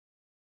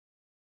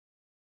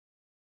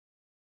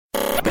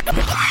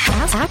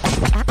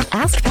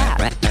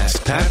AskPat.com.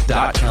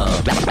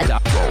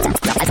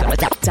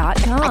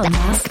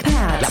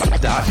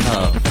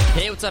 AskPat.com.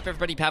 Hey, what's up,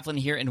 everybody? Pat Flynn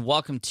here, and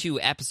welcome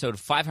to episode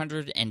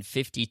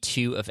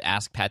 552 of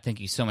Ask Pat. Thank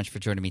you so much for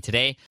joining me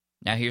today.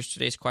 Now, here's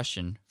today's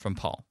question from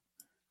Paul.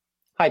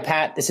 Hi,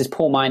 Pat. This is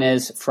Paul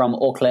Miners from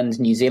Auckland,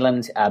 New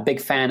Zealand. A big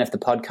fan of the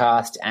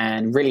podcast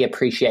and really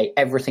appreciate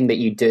everything that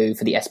you do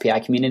for the SPI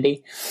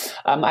community.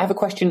 I have a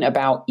question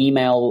about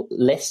email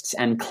lists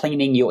and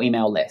cleaning your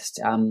email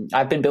list.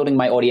 I've been building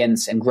my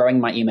audience and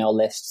growing my email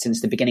list since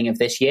the beginning of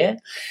this year.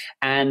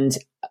 And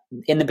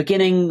in the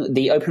beginning,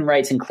 the open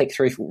rates and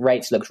click-through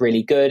rates looked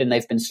really good, and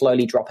they've been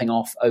slowly dropping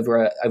off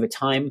over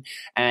time.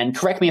 And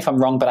correct me if I'm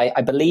wrong, but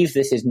I believe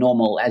this is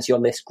normal as your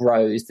list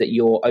grows, that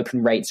your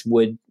open rates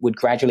would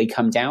gradually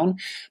come down.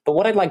 But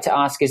what I'd like to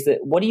ask is that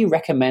what do you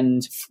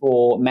recommend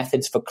for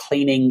methods for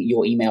cleaning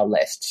your email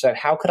list? So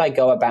how could I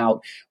go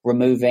about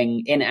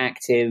removing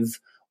inactive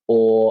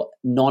or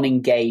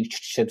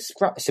non-engaged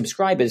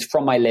subscribers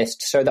from my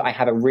list so that I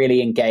have a really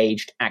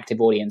engaged,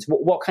 active audience?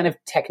 What kind of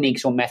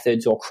techniques or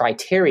methods or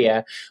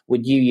criteria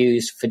would you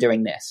use for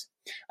doing this?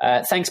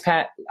 Thanks,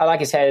 Pat. Like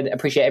I said,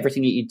 appreciate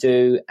everything that you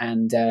do.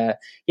 And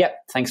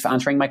thanks for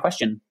answering my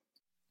question.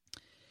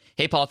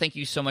 Hey, Paul, thank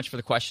you so much for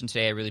the question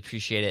today. I really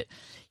appreciate it.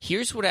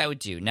 Here's what I would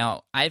do.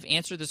 Now, I've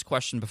answered this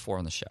question before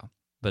on the show.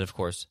 But of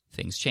course,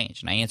 things change,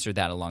 and I answered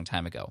that a long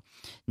time ago.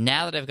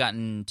 Now that I've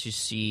gotten to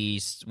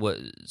see what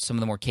some of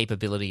the more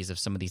capabilities of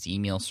some of these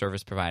email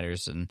service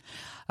providers, and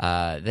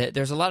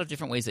there's a lot of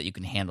different ways that you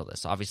can handle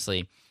this.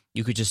 Obviously,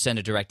 you could just send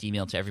a direct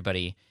email to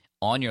everybody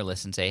on your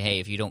list and say, hey,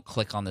 if you don't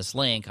click on this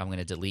link, I'm going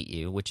to delete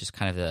you, which is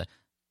kind of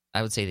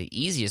I would say the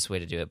easiest way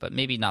to do it, but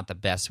maybe not the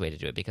best way to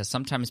do it, because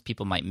sometimes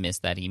people might miss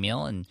that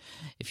email, and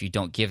if you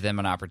don't give them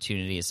an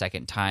opportunity a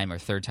second time or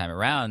third time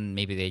around,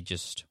 maybe they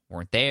just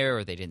weren't there,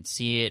 or they didn't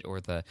see it,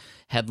 or the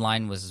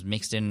headline was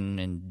mixed in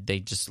and they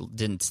just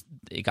didn't,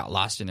 it got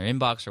lost in their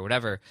inbox or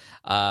whatever,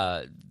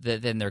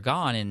 then they're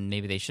gone and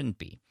maybe they shouldn't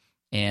be.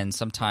 And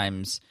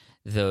sometimes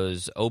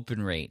those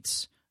open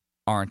rates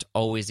aren't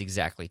always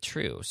exactly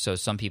true. So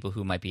some people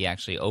who might be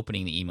actually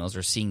opening the emails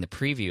or seeing the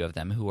preview of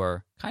them, who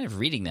are kind of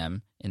reading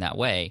them in that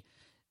way,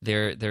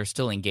 they're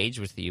still engaged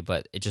with you,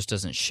 but it just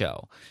doesn't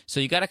show. So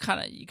you kind of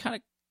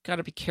got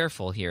to be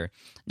careful here.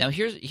 Now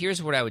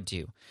here's what I would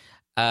do.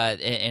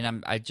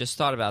 I just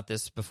thought about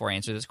this before I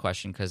answer this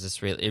question, because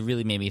it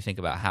really made me think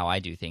about how I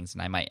do things,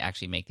 and I might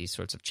actually make these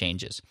sorts of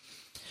changes.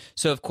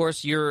 So, of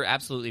course, you're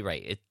absolutely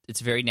right.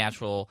 It's very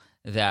natural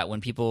that when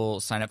people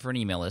sign up for an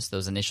email list,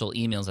 those initial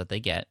emails that they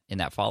get in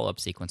that follow-up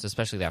sequence,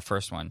 especially that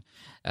first one,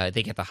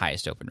 they get the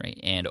highest open rate.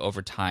 And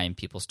over time,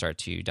 people start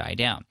to die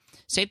down.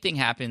 Same thing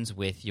happens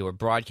with your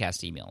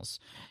broadcast emails.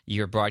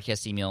 Your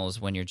broadcast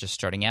emails, when you're just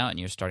starting out and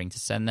you're starting to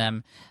send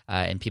them,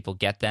 and people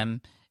get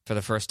them for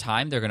the first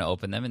time, they're going to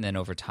open them, and then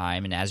over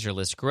time, and as your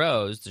list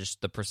grows,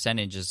 the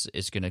percentage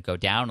is going to go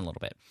down a little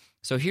bit.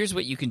 So here's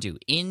what you can do.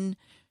 In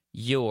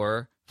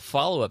your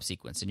follow-up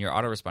sequence, in your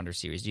autoresponder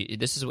series,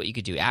 this is what you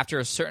could do. After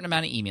a certain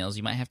amount of emails,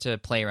 you might have to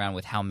play around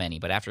with how many,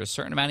 but after a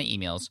certain amount of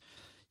emails,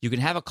 you can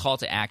have a call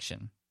to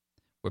action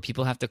where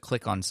people have to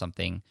click on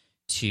something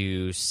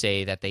to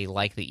say that they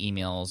like the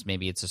emails.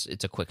 Maybe it's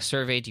a quick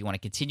survey. Do you want to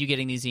continue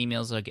getting these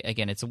emails?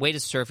 Again, it's a way to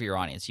serve your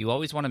audience. You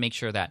always want to make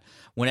sure that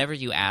whenever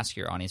you ask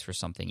your audience for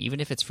something, even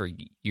if it's for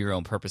your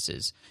own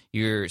purposes,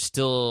 you're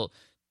still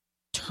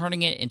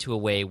turning it into a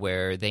way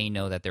where they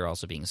know that they're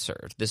also being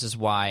served. This is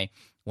why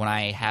when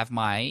I have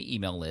my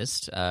email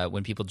list,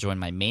 when people join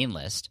my main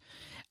list,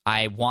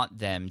 I want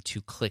them to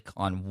click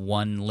on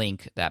one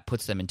link that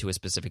puts them into a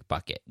specific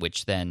bucket,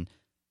 which then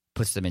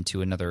puts them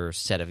into another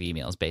set of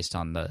emails based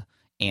on the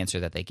answer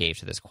that they gave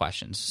to this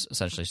question,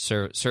 essentially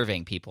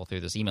surveying people through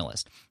this email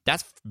list.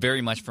 That's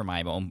very much for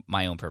my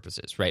own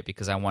purposes, right?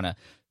 Because I want to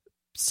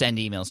send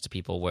emails to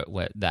people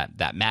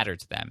that matter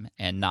to them,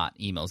 and not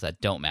emails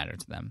that don't matter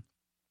to them.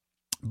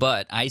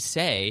 But I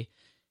say,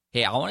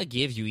 hey, I want to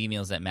give you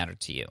emails that matter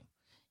to you,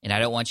 and I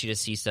don't want you to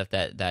see stuff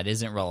that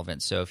isn't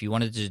relevant. So if you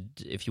want to get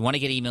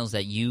emails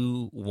that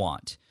you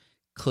want,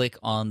 click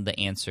on the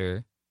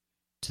answer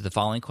to the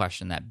following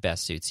question that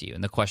best suits you.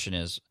 And the question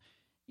is,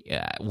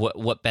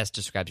 what best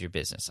describes your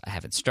business? I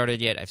haven't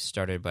started yet. I've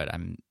started, but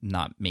I'm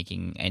not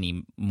making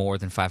any more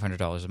than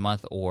 $500 a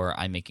month, or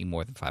I'm making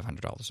more than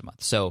 $500 a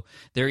month. So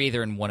they're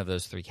either in one of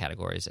those three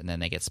categories, and then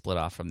they get split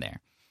off from there.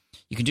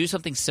 You can do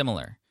something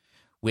similar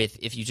with,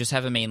 if you just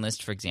have a main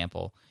list, for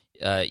example,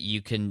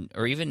 you can,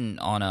 or even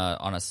on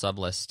a sub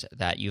list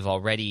that you've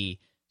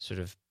already sort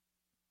of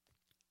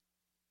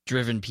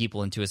driven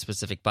people into a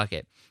specific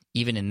bucket.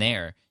 Even in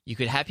there, you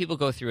could have people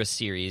go through a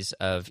series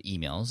of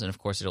emails, and of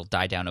course it'll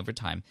die down over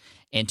time.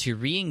 And to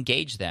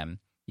re-engage them,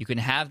 you can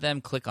have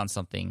them click on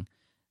something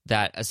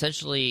that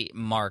essentially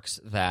marks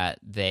that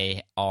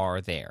they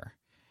are there.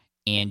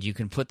 And you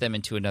can put them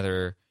into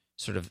another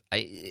sort of,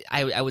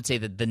 I would say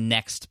that the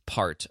next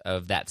part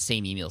of that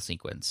same email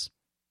sequence.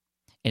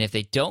 And if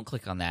they don't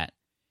click on that,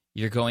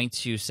 you're going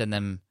to send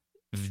them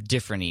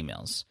different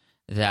emails.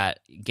 that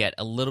get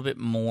a little bit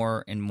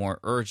more and more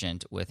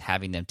urgent with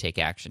having them take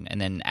action.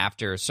 And then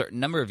after a certain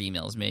number of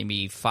emails,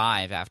 maybe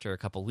 5 after a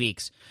couple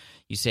weeks,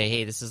 you say,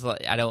 hey,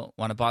 I don't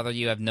want to bother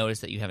you. I've noticed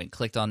that you haven't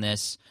clicked on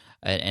this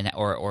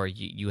or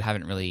you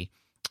haven't really,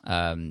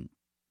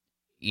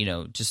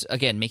 just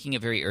again, making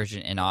it very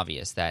urgent and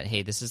obvious that,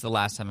 hey, this is the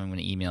last time I'm going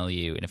to email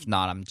you. And if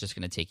not, I'm just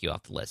going to take you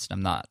off the list.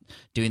 I'm not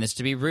doing this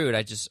to be rude.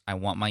 I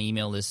want my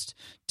email list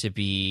to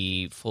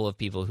be full of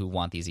people who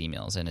want these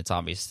emails. And it's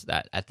obvious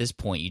that at this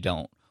point you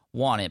don't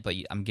want it, but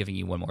I'm giving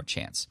you one more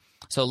chance.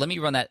 So let me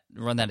run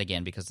that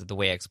again, because the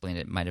way I explained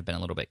it might have been a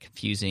little bit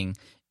confusing.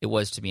 It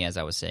was to me as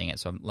I was saying it,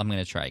 so I'm going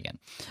to try again.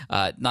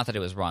 Not that it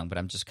was wrong, but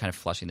I'm just kind of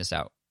fleshing this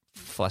out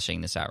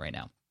right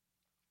now.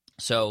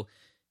 So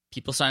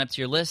people sign up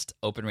to your list.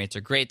 Open rates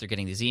are great. They're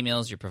getting these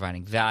emails. You're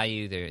providing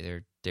value.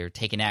 They're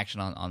taking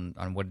action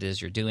on what it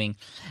is you're doing.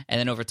 And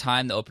then over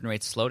time, the open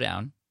rates slow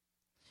down.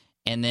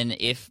 And then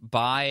if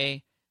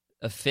by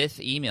a 5th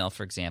email,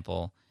 for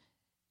example,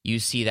 you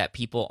see that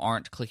people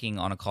aren't clicking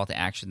on a call to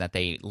action, that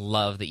they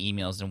love the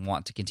emails and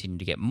want to continue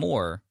to get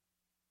more,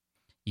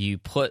 you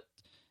put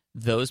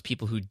those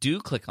people who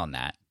do click on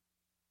that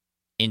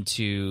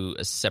into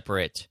a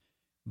separate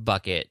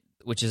bucket,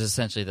 which is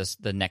essentially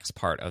the next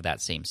part of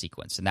that same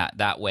sequence. And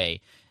that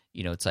way,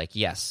 it's like,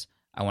 yes,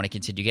 I want to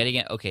continue getting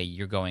it. Okay,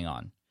 you're going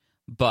on.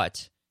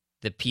 But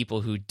the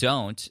people who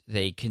don't,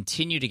 they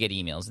continue to get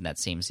emails in that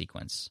same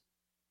sequence.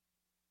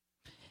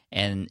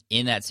 And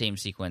in that same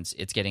sequence,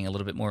 it's getting a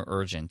little bit more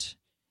urgent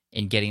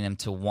in getting them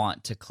to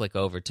want to click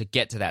over to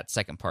get to that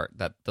second part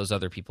that those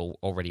other people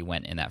already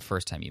went in that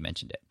first time you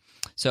mentioned it.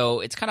 So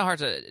it's kind of hard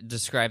to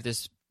describe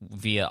this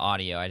via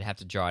audio. I'd have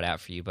to draw it out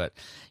for you. But,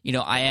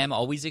 I am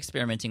always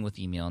experimenting with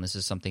email, and this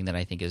is something that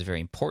I think is very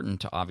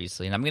important,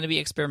 obviously. And I'm going to be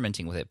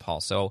experimenting with it, Paul.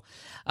 So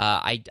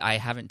I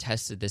haven't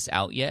tested this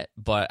out yet,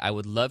 but I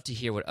would love to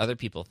hear what other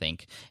people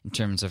think in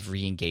terms of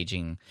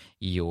re-engaging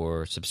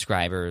your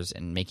subscribers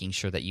and making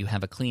sure that you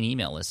have a clean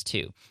email list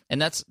too.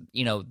 And that's,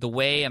 the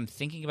way I'm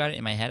thinking about it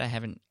in my head. I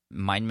haven't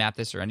mind mapped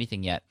this or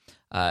anything yet.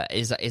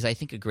 Is I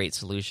think a great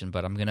solution,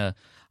 but I'm gonna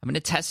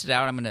test it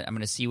out. I'm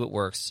gonna see what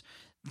works.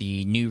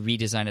 The new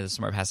redesign of the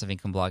Smart Passive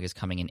Income blog is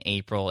coming in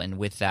April, and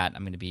with that,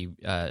 I'm going to be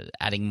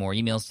adding more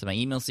emails to my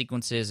email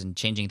sequences and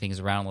changing things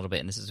around a little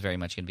bit, and this is very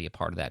much going to be a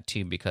part of that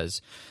too,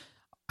 because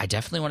I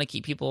definitely want to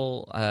keep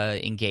people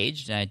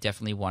engaged, and I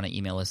definitely want an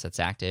email list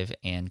that's active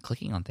and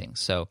clicking on things.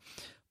 So,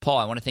 Paul,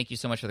 I want to thank you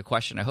so much for the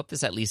question. I hope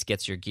this at least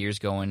gets your gears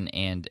going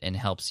and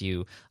helps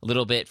you a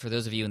little bit. For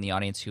those of you in the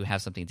audience who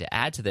have something to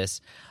add to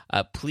this,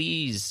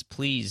 please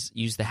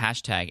use the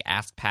hashtag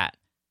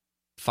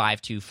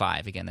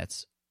AskPat525. Again,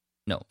 that's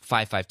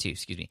 552,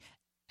 excuse me.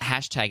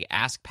 Hashtag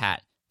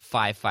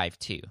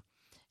AskPat552.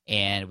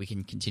 And we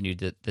can continue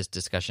this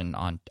discussion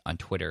on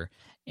Twitter.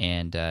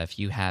 And if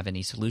you have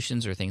any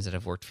solutions or things that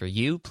have worked for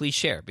you, please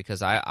share,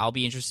 because I'll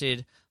be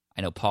interested.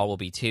 I know Paul will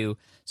be too.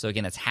 So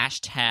again, that's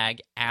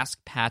hashtag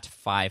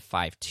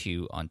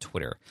AskPat552 on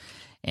Twitter.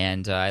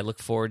 And I look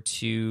forward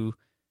to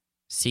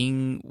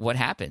seeing what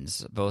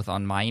happens, both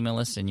on my email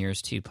list and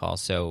yours too, Paul.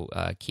 So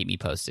keep me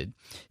posted.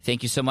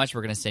 Thank you so much.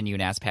 We're going to send you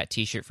an Ask Pat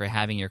t-shirt for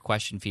having your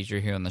question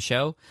featured here on the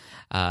show.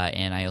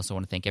 And I also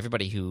want to thank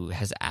everybody who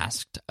has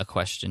asked a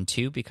question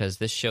too, because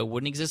this show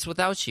wouldn't exist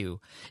without you.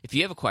 If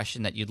you have a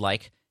question that you'd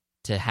like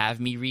to have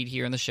me read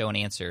here on the show and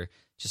answer,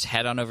 just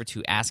head on over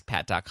to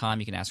askpat.com.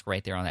 You can ask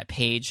right there on that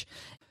page.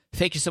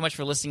 Thank you so much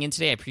for listening in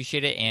today. I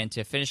appreciate it. And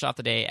to finish off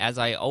the day, as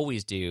I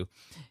always do,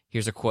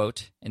 here's a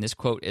quote. And this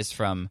quote is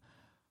from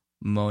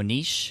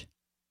Monish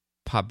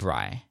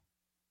Pabrai.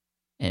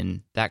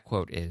 And that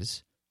quote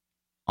is,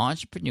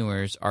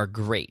 entrepreneurs are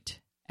great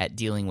at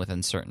dealing with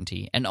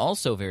uncertainty and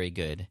also very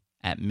good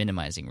at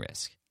minimizing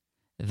risk.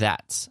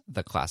 That's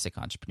the classic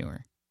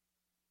entrepreneur.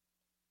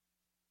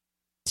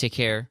 Take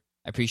care.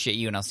 I appreciate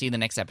you, and I'll see you in the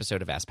next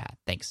episode of Ask Pat.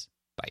 Thanks.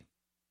 Bye.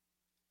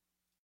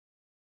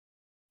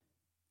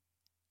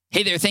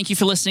 Hey there, thank you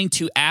for listening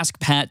to Ask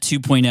Pat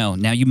 2.0.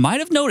 Now, you might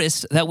have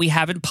noticed that we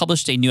haven't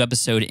published a new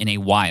episode in a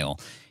while.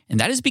 And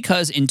that is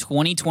because in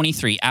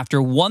 2023, after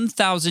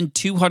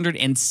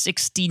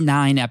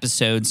 1,269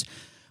 episodes,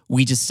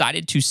 we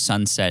decided to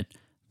sunset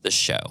the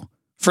show.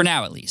 For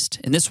now, at least.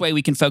 In this way,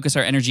 we can focus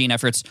our energy and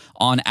efforts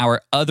on our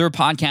other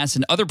podcasts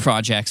and other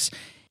projects.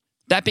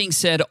 That being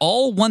said,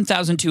 all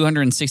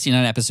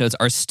 1,269 episodes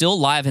are still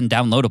live and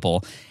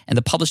downloadable, and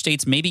the published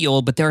dates may be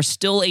old, but there are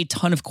still a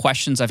ton of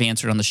questions I've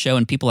answered on the show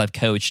and people I've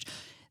coached.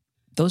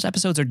 Those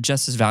episodes are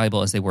just as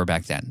valuable as they were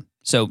back then.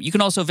 So you can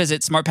also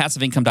visit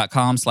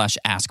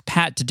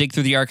smartpassiveincome.com/askpat to dig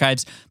through the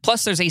archives.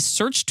 Plus, there's a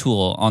search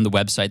tool on the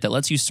website that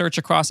lets you search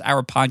across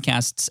our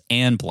podcasts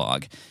and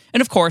blog.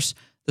 And of course,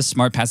 the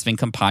Smart Passive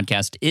Income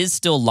podcast is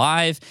still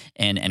live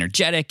and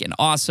energetic and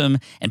awesome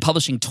and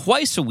publishing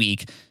twice a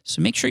week.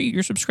 So make sure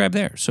you're subscribed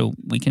there so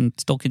we can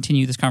still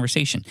continue this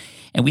conversation.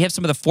 And we have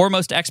some of the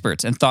foremost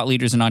experts and thought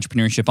leaders in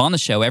entrepreneurship on the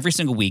show every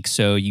single week,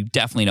 so you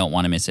definitely don't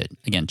want to miss it.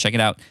 Again, check it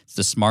out. It's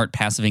the Smart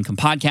Passive Income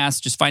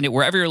podcast. Just find it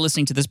wherever you're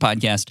listening to this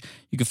podcast.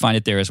 You can find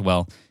it there as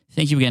well.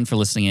 Thank you again for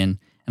listening in,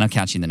 and I'll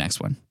catch you in the next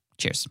one.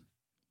 Cheers.